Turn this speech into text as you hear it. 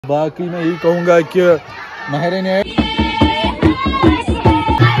बाकी मैं यही कहूँगा कि महरे ने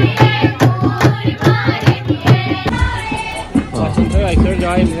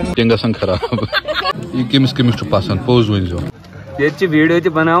खराब ये किमिस पसंद पोज वन ये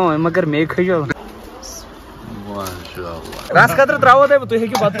वीडियो बनाओ मगर मे खो रास खतर त्रो तुम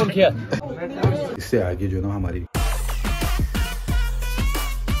बत खिया इससे आगे जो ना हमारी।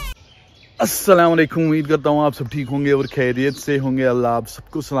 अस्सलाम वालेकुम, उम्मीद करता हूँ आप सब ठीक होंगे और खैरियत से होंगे। अल्लाह आप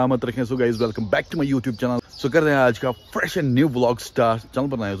सबको सलामत रखें। So guys welcome back to my YouTube channel. सो कर रहे हैं आज का fresh and new vlog start. Channel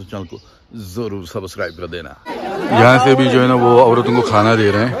पर नए तो चैनल को जरूर सब्सक्राइब कर देना। यहाँ से भी जो है ना वो औरतों को खाना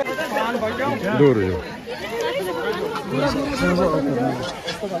दे रहे हैं।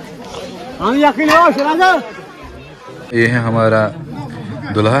 ये है हमारा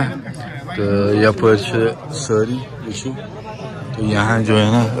दुल्हा। तो यहाँ पर सारी तो यहाँ जो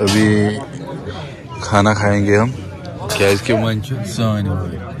है ना अभी खाना खाएंगे हम। क्या इसके मन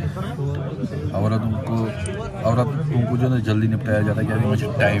औरतों को जो ना जल्दी निपटाया जाता है क्या मुझे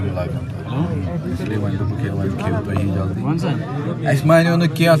टाइम लगा इसलिए वन तो ही जल्दी अस मानो ना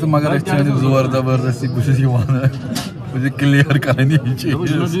क्या मगर जोर जबरदस्ती मुझे क्लियर करनी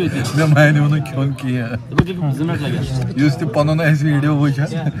चाहिए मानो ना क्यों पन वीडियो वुचा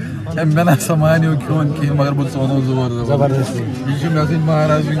मे ना मानो क्यों कह मगर बह वो जोर जबरदस्ती मे सो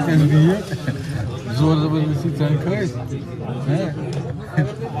महाराज वनकस बिह जोर जबरदस्ती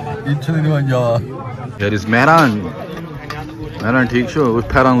ये जवाब यार इस मेहरान ठीक छो वो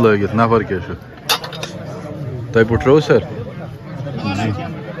फेरन लगित नफर क्या तुम पुट्रो सर जी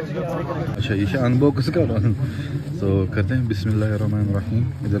अच्छा ये अनबॉक्स कर तो करते हैं बिस्मिल्लाहिर्रहमानिर्रहीम।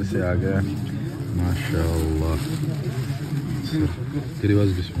 इधर से आ गया माशाअल्लाह तेरी बात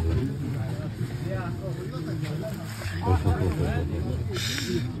बिस्मिल्लाह।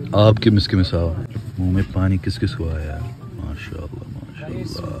 आपके मिसके मिसाल मुंह में पानी किस किस को आया माशाअल्लाह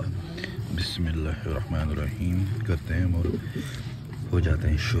माशाअल्लाह। बिस्मिल्लाहिर्रहमानिर्रहीम करते हैं और हो जाते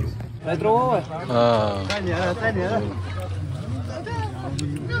हैं शुरू।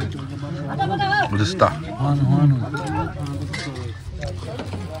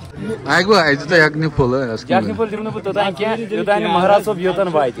 महाराज सब योतन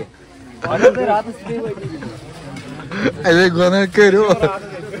वाइट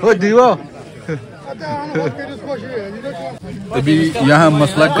अभी यहाँ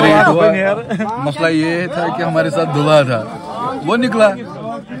मसला क्रिएट हुआ। मसला ये था कि हमारे साथ दूल्हा था, वो निकला,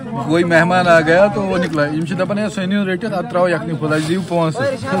 कोई मेहमान आ गया तो वो निकला। दपान सनी रटित अत त्रो यखनी फुल दीव पोस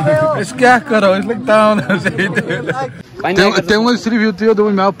क्या करो तम सिर्फ युत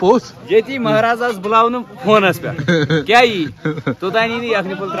मे पोस ये महाराज बुलाव फोनस पे क्या तोतान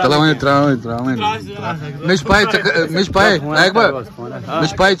यखनी फुल मे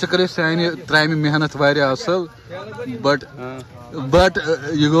पाई चे सानि त्रामि मेहनत वारिया असल बट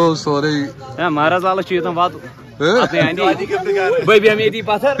यह गो सोरे महाराज आल वात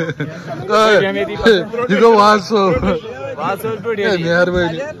पत्थर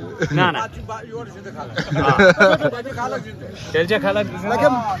मेहरबानी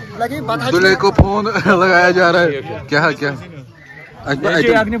दूल्हे को फोन लगाया जा रहा है क्या क्या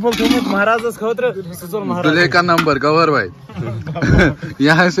महाराज दूल्हे का नंबर गवर भाई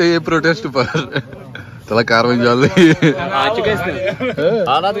यहाँ से ये प्रोटेस्ट पर चला कार्रवाई जल्दी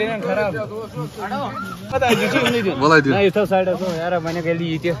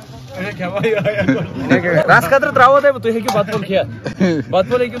रास खतर त्रो तुम बत खिया बत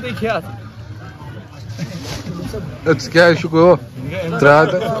हेकू तुम खिया क्या शुक्र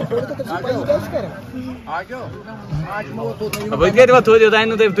थोद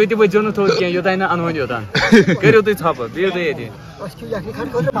योतान तुम तु बचो ना थोद क्या योतान अनवन योतान करो तुम थप बिहू तुम ये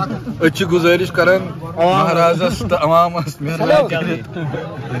गुजारिश कर महाराजस तो अवामस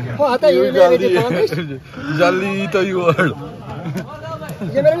जल्दी तो योर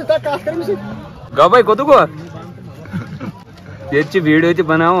गो भाई कोत गो ये वीडियो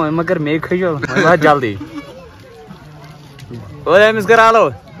बनाओ मगर मे खो जल्दी अमिस कर आलो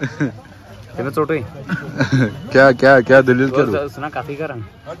तेमें चोट क्या क्या क्या दलील सुना कथी कर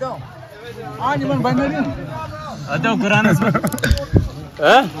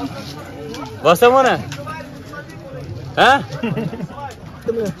बस वो ना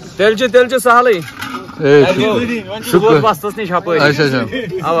तेल सहल वस्तस नश हप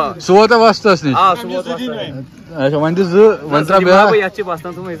सो वो वस्तस नश वन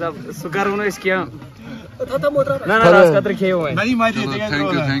वस्तन तुम हिसाब सह कर क्या ना रास खतर खेव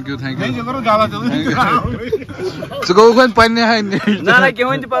थैंक यू सह गो पे ना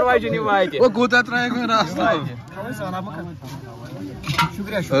कहें परवाह वात वो कूत त्रा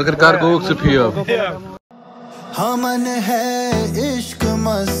आखिरकार गो सफी हमन है इश्क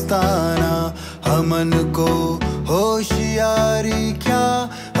मस्ताना हमन को होशियारी क्या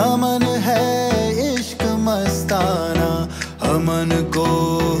हमन है इश्क मस्ताना हमन को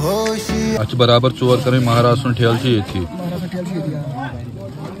होशियारी। अच्छा बराबर चोर करें महाराष्ट्र ठेल थी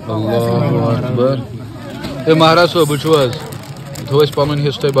अल्लाहु अकबर ए महाराष्ट्र बुझवाज थोस पन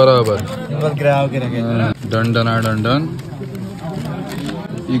हिस्से बराबर डंडना डंडन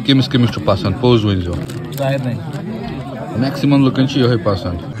ये किमिस किमिस पसंद पोज वन जो मैक्सिमम लुकन ये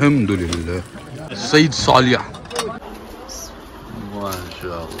पसंद अल्हम्दुलिल्लाह सईद सालिया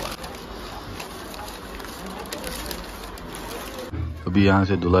माशाअल्लाह। अभी यहाँ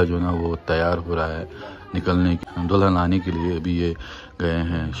से दूल्हा जो ना वो तैयार हो रहा है निकलने दुल्हन लाने के लिए। अभी ये गए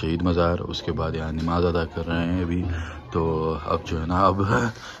हैं शहीद मज़ार, उसके बाद यहाँ नमाज अदा कर रहे हैं अभी। तो अब जो है ना अब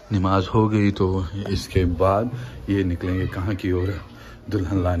नमाज हो गई तो इसके बाद ये निकलेंगे कहाँ की ओर,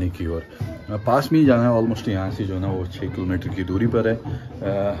 दुल्हन लाने की ओर। पास में ही जाना है ऑलमोस्ट, यहाँ से जो है ना वो 6 किलोमीटर की दूरी पर है।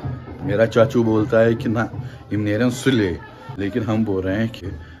 मेरा चाचू बोलता है कि ना इम नेरन सुले, लेकिन हम बोल रहे हैं कि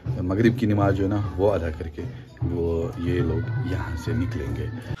मगरिब की नमाज जो है ना वो अदा करके वो ये लोग यहाँ से निकलेंगे।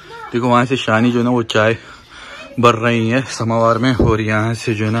 देखो वहाँ से शानी जो है ना वो चाय भर रही है समावार में, और यहाँ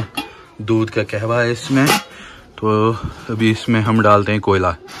से जो है ना दूध का कहवा है इसमें। तो अभी इसमें हम डालते हैं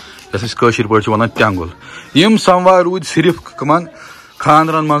कोयला, जैसे कशीर पे वन टंगुल। यम समावार रूद सिर्फ कमान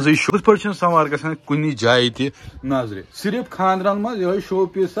खानदान मजे शो पे समार ग कुन जाए नजर, सिर्फ खानदान मज ये शो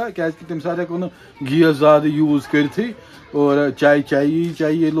पीसा क्या तम साथ हेको गैस ज्यादा यूज करती और चाय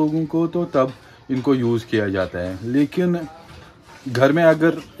चाहिए लोगों को, तो तब इनको यूज किया जाता है। लेकिन घर में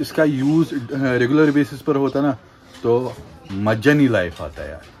अगर इसका यूज रेगुलर बेसिस पर होता ना तो मजनी लाइफ आता है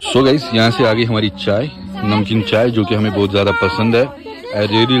यार। सो गाइस यहाँ से आ गई हमारी चाय, नमकीन चाय जो कि हमें बहुत ज्यादा पसंद है। आई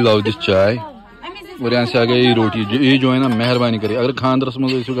रियली लव दिस चाय। और यहाँ से आ गई रोटी, ये जो है ना मेहरबानी करे अगर खानदरस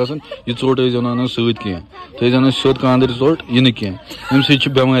मज यह चोट ना सत कह तो सोद खानदर चोट यह न कह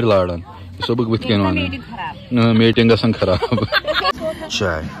बेमार लाड़ान सब बुत कन वन मीटिंग गसन खराब।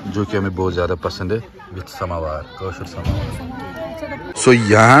 चाय जो कि हमें बहुत ज्यादा पसंद है विद समावार, कौशल समावार। सो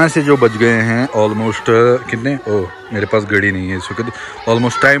यहाँ से जो बज गए हैं ऑलमोस्ट कितने, ओ मेरे पास घड़ी नहीं है इस वक्त,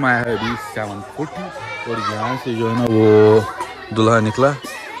 ऑलमोस्ट टाइम आया है अभी 7:40। और यहाँ से जो है ना वो दुल्हा निकला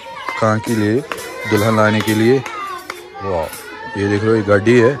कहाँ के लिए, दुल्हन लाने के लिए। वाह ये देख लो ये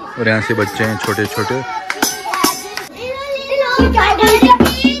गाड़ी है, और यहाँ से बच्चे हैं छोटे छोटे।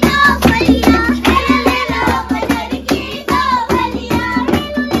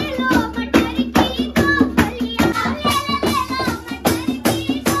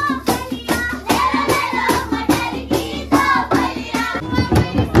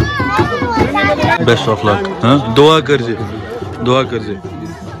 Best of luck. हाँ दुआ कर जे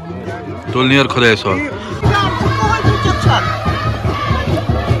तो नियर खुदा सवाल।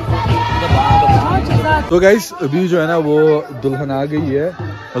 तो गाइस अभी जो है ना वो दुल्हन आ गई है,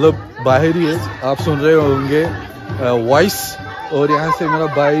 मतलब बाहर ही है, आप सुन रहे होंगे वॉइस। और यहाँ से मेरा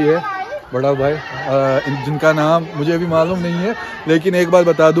भाई है, बड़ा भाई, जिनका नाम मुझे अभी मालूम नहीं है, लेकिन एक बात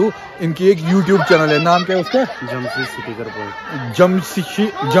बता दूं इनकी एक YouTube चैनल है, नाम क्या है उसका,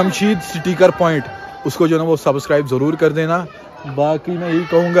 जमशीद स्टिकर पॉइंट। उसको जो है ना वो सब्सक्राइब जरूर कर देना। बाकी मैं यही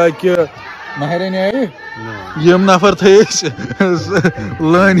कहूँगा कि माहिर ने ये नफर थे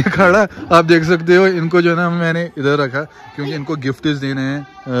लाइन खड़ा, आप देख सकते हो इनको जो है ना मैंने इधर रखा क्योंकि इनको गिफ्ट देने हैं,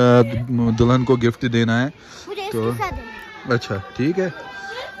 दुल्हन को गिफ्ट देना है। तो अच्छा ठीक है,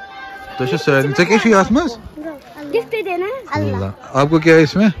 तो गिफ्ट देना है अल्लाह। आपको क्या है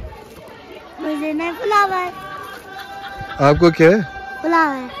इसमें, मुझे नहीं फ्लावर। आपको क्या है,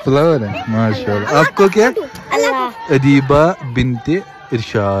 फ्लावर है माशाल्लाह। आपको क्या, अदीबा बिनते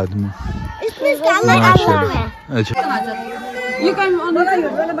इरशाद माशाल्लाह। अच्छा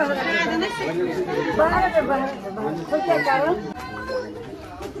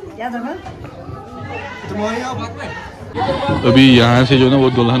अभी यहाँ से जो ना वो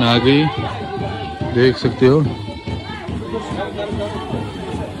दुल्हन आ गई, देख सकते हो।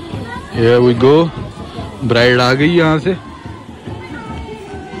 Here we go, ब्राइड आ गई यहाँ से।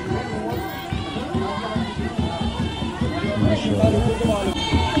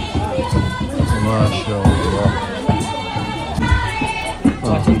 माशाल्लाह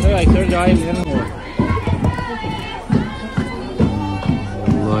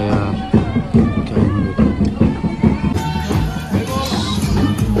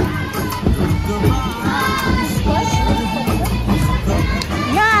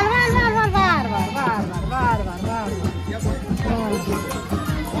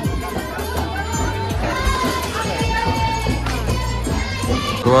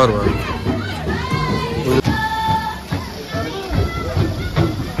वार वार।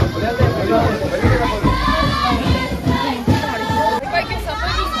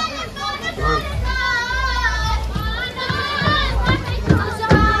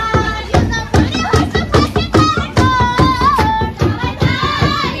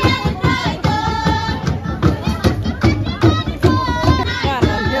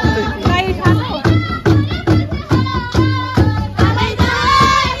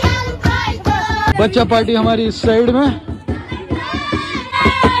 बच्चा पार्टी हमारी इस साइड में।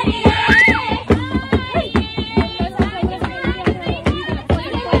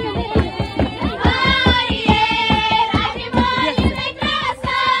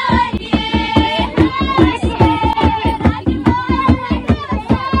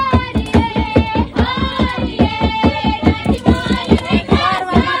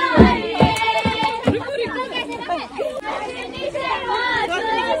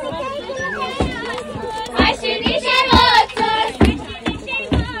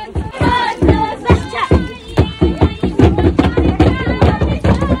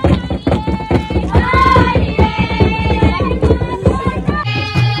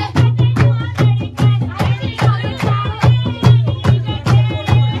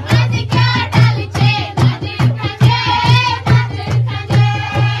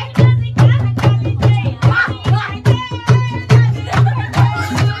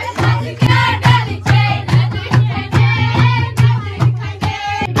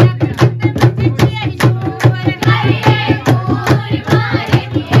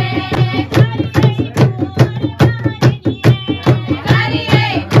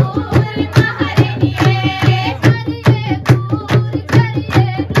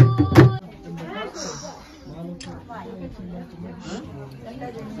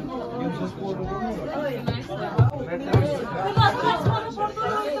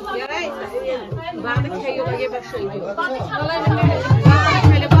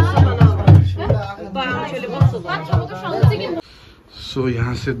 सो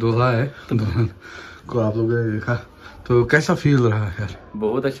यहाँ से दुल्हा है, दुल्हन को आप लोगों ने देखा तो कैसा फील रहा है यार?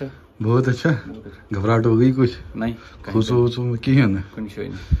 बहुत अच्छा, बहुत अच्छा। घबराहट हो गई कुछ? नहीं, खुश हो कहीं ना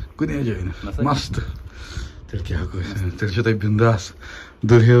कुछ मस्त। तेरे क्या कुछ तेरे बिंदास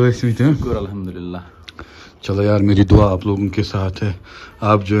दुल्हे अल्हम्दुलिल्लाह। चलो यार, मेरी दुआ आप लोगों के साथ है।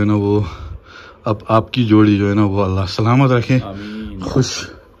 आप जो है ना वो अब आपकी जोड़ी जो है ना वो अल्लाह सलामत रखे, खुश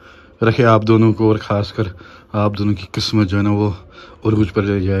रखे आप दोनों को, और ख़ासकर आप दोनों की किस्मत जो है ना वो उर्ज पर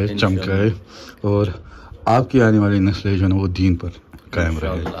ले जाए, चमकाए, और आपकी आने वाली नस्लें जो है ना वो दीन पर कायम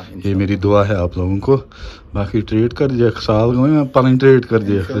रहे। ये मेरी दुआ है आप लोगों को। बाकी ट्रेड कर दिया साल में पानी ट्रेड कर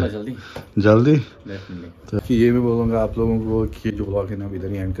दिया जल्दी। तो ये मैं बोलूँगा आप लोगों को कि जो ब्लॉग है ना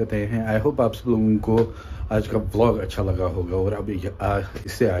इधर ही एंड करते हैं। आई होप आप सब लोगों को आज का ब्लॉग अच्छा लगा होगा, और अभी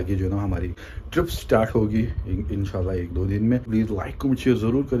इससे आगे जो है ना हमारी ट्रिप स्टार्ट होगी इंशाल्लाह 1-2 दिन में। प्लीज़ लाइक कमेंट शेयर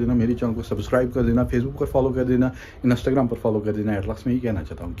ज़रूर कर देना, मेरे चैनल को सब्सक्राइब कर देना, फेसबुक पर फॉलो कर देना, इंस्टाग्राम पर फॉलो कर देना। एट लास्ट में ही कहना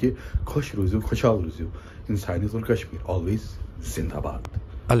चाहता हूँ कि खुश रोज़ो खुशहाल रोज़ो, इंसानियत और कश्मीर ऑलवेज जिंदाबाद।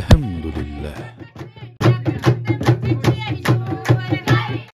 अल्हम्दुलिल्लाह।